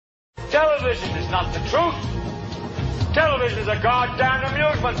Television is not the truth. Television is a goddamn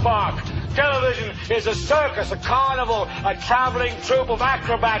amusement park. Television is a circus, a carnival, a traveling troupe of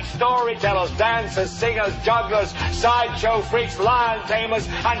acrobats, storytellers, dancers, singers, jugglers, sideshow freaks, lion tamers,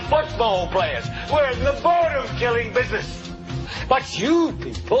 and football players. We're in the boredom-killing business. But you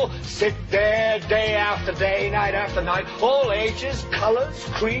people sit there day after day, night after night, all ages, colors,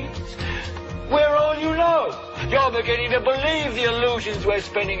 creeds. We're all you know. You're beginning to believe the illusions we're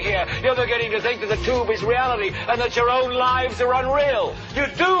spinning here. You're beginning to think that the tube is reality and that your own lives are unreal. You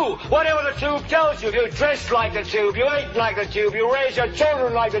do whatever the tube tells you. You dress like the tube. You eat like the tube. You raise your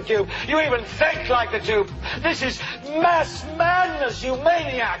children like the tube. You even think like the tube. This is mass madness, you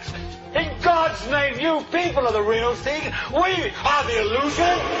maniacs. In God's name, you people are the real thing. We are the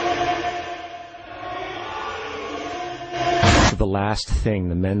illusion. The last thing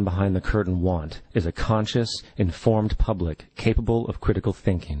the men behind the curtain want is a conscious, informed public capable of critical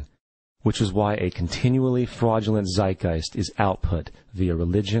thinking, which is why a continually fraudulent zeitgeist is output via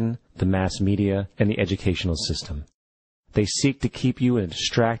religion, the mass media, and the educational system. They seek to keep you in a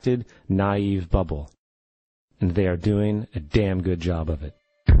distracted, naive bubble, and they are doing a damn good job of it.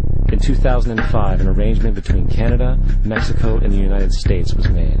 In 2005, an arrangement between Canada, Mexico, and the United States was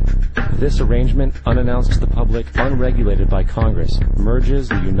made. This arrangement, unannounced to the public, unregulated by Congress, merges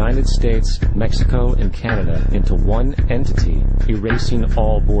the United States, Mexico, and Canada into one entity, erasing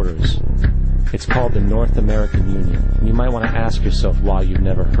all borders. It's called the North American Union, and you might want to ask yourself why you've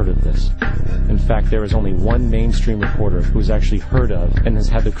never heard of this. In fact, there is only one mainstream reporter who has actually heard of and has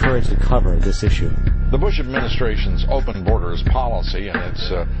had the courage to cover this issue. The Bush administration's open borders policy and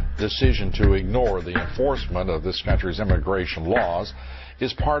its decision to ignore the enforcement of this country's immigration laws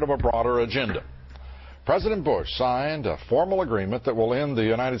is part of a broader agenda. President Bush signed a formal agreement that will end the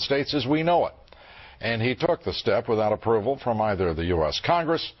United States as we know it, and he took the step without approval from either the U.S.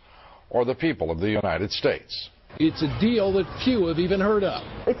 Congress or the people of the United States. It's a deal that few have even heard of.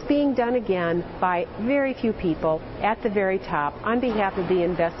 It's being done again by very few people at the very top on behalf of the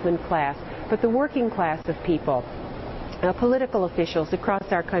investment class, but the working class of people, political officials across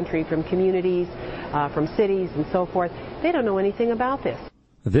our country, from communities, from cities and so forth, they don't know anything about this.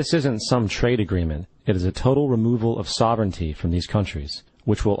 This isn't some trade agreement. It is a total removal of sovereignty from these countries,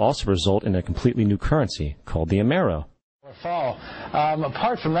 which will also result in a completely new currency called the impera. Fall.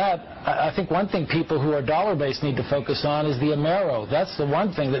 Apart from that, I think one thing people who are dollar-based need to focus on is the impera. That's the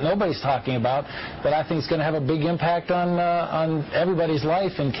one thing that nobody's talking about, but I think it's going to have a big impact on everybody's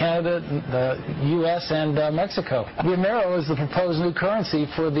life in Canada, the U.S., and Mexico. The impera is the proposed new currency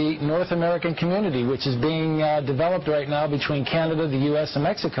for the North American community, which is being developed right now between Canada, the U.S., and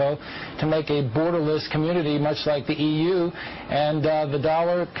Mexico to make a borderless community, much like the EU, and the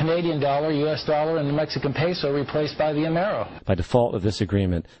dollar, Canadian dollar, U.S. dollar, and the Mexican peso replaced by the impera. By default of this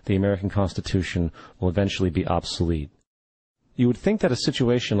agreement, the American Constitution will eventually be obsolete. You would think that a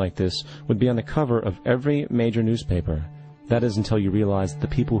situation like this would be on the cover of every major newspaper. That is until you realize that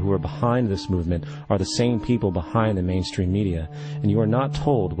the people who are behind this movement are the same people behind the mainstream media, and you are not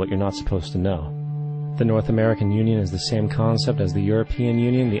told what you're not supposed to know. The North American Union is the same concept as the European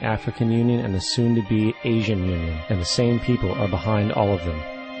Union, the African Union, and the soon-to-be Asian Union, and the same people are behind all of them.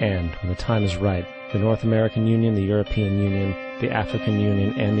 And, when the time is right, the North American Union, the European Union, the African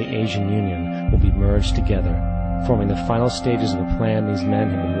Union, and the Asian Union will be merged together, forming the final stages of a plan these men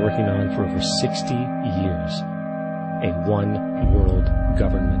have been working on for over 60 years. A one-world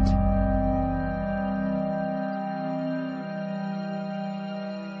government.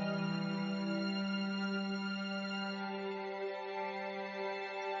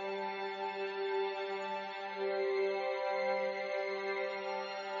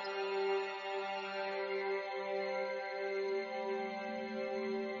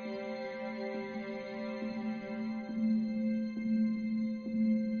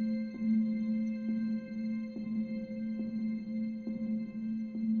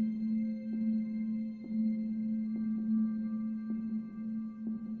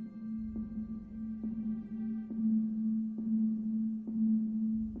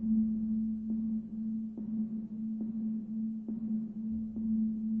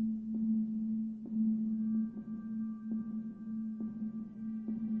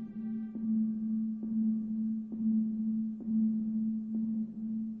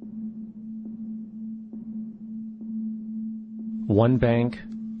 One bank,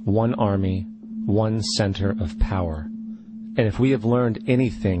 one army, one center of power. And if we have learned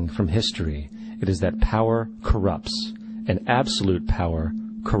anything from history, it is that power corrupts, and absolute power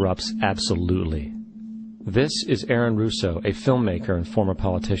corrupts absolutely. This is Aaron Russo, a filmmaker and former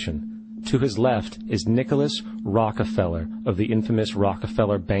politician. To his left is Nicholas Rockefeller of the infamous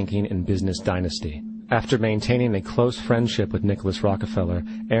Rockefeller banking and business dynasty. After maintaining a close friendship with Nicholas Rockefeller,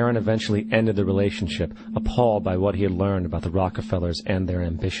 Aaron eventually ended the relationship, appalled by what he had learned about the Rockefellers and their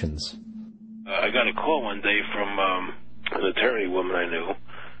ambitions. I got a call one day from an attorney woman I knew,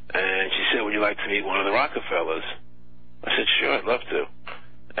 and she said, would you like to meet one of the Rockefellers? I said, sure, I'd love to.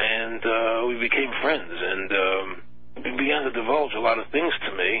 And we became friends, and he began to divulge a lot of things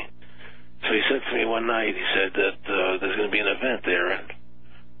to me. So he said to me one night, he said that there's going to be an event there, and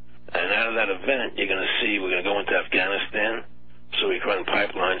out of that event, you're going to see we're going to go into Afghanistan, so we can run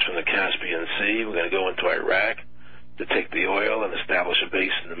pipelines from the Caspian Sea. We're going to go into Iraq to take the oil and establish a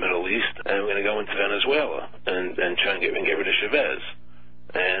base in the Middle East, and we're going to go into Venezuela and try and get rid of Chavez.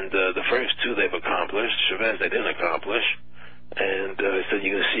 And the first two they've accomplished. Chavez they didn't accomplish. And he said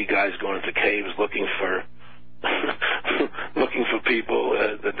you're going to see guys going into caves looking for looking for people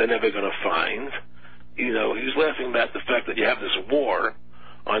that they're never going to find. You know, he was laughing about the fact that you have this war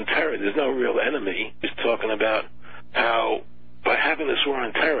on terror. There's no real enemy. He's talking about how by having this war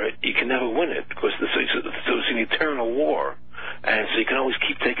on terror, you can never win it because so it's an eternal war. And so you can always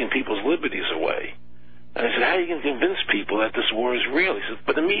keep taking people's liberties away. And I said, how are you going to convince people that this war is real? He said,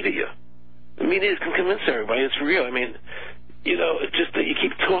 but the media can convince everybody it's real. I mean, you know, it's just that you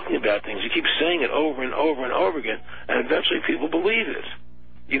keep talking about things, you keep saying it over and over and over again, and eventually people believe it.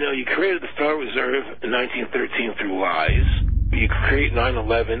 You know, you created the Federal Reserve in 1913 through lies. You create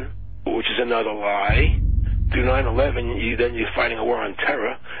 9/11, which is another lie. Through 9/11, you're fighting a war on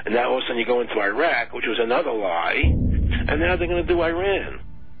terror, and now all of a sudden you go into Iraq, which was another lie, and now they're going to do Iran.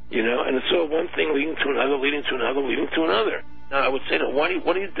 You know, and it's all one thing leading to another, leading to another, leading to another. Now, I would say, what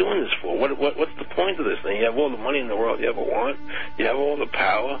are you doing this for? What's the point of this thing? You have all the money in the world you ever want. You have all the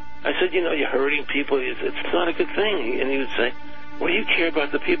power. I said, you know, you're hurting people. It's not a good thing. And he would say, what do you care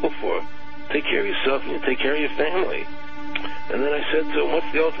about the people for? Take care of yourself and you take care of your family. And then I said to him, what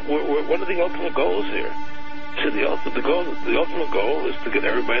are the ultimate goals here? He said, the ultimate goal is to get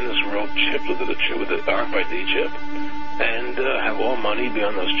everybody in this world chipped with the RFID chip and have all money be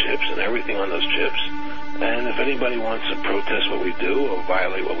on those chips and everything on those chips. And if anybody wants to protest what we do or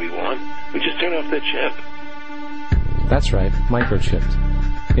violate what we want, we just turn off their chip. That's right,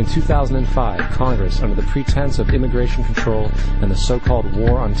 microchipped. In 2005, Congress, under the pretense of immigration control and the so-called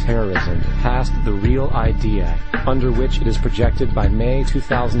War on Terrorism, passed the Real ID Act, under which it is projected by May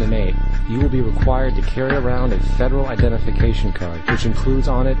 2008, you will be required to carry around a federal identification card, which includes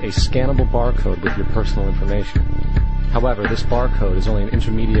on it a scannable barcode with your personal information. However, this barcode is only an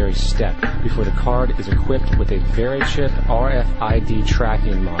intermediary step before the card is equipped with a VeriChip RFID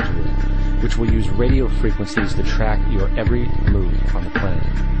tracking module, which will use radio frequencies to track your every move on the planet.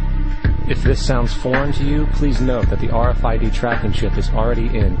 If this sounds foreign to you, please note that the RFID tracking chip is already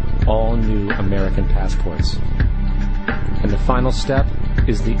in all new American passports. And the final step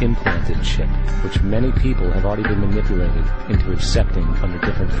is the implanted chip, which many people have already been manipulated into accepting under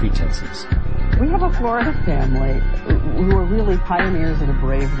different pretenses. We have a Florida family who are really pioneers of the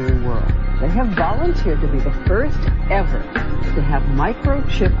brave new world. They have volunteered to be the first ever to have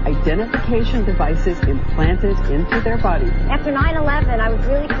microchip identification devices implanted into their bodies. After 9/11, I was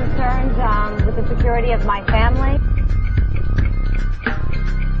really concerned with the security of my family.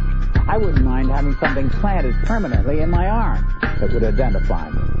 I wouldn't mind having something planted permanently in my arm that would identify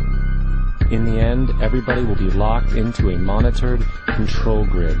me. In the end, everybody will be locked into a monitored control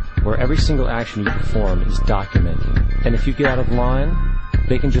grid where every single action you perform is documented. And if you get out of line,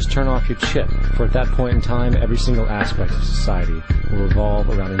 they can just turn off your chip, for at that point in time, every single aspect of society will revolve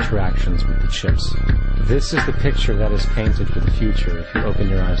around interactions with the chips. This is the picture that is painted for the future if you open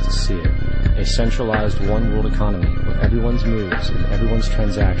your eyes to see it. A centralized one-world economy where everyone's moves and everyone's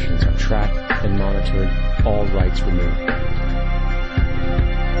transactions are tracked and monitored, all rights removed.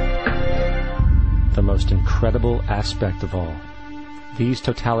 The most incredible aspect of all. These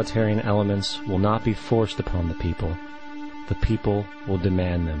totalitarian elements will not be forced upon the people. The people will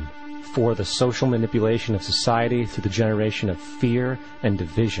demand them. For the social manipulation of society through the generation of fear and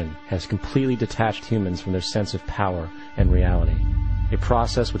division has completely detached humans from their sense of power and reality. A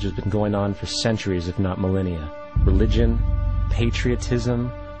process which has been going on for centuries, if not millennia. Religion,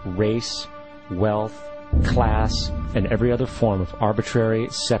 patriotism, race, wealth, class, and every other form of arbitrary,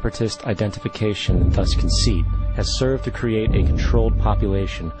 separatist identification and thus conceit has served to create a controlled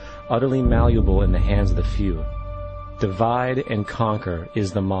population, utterly malleable in the hands of the few. Divide and conquer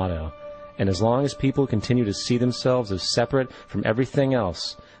is the motto, and as long as people continue to see themselves as separate from everything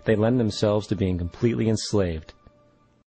else, they lend themselves to being completely enslaved.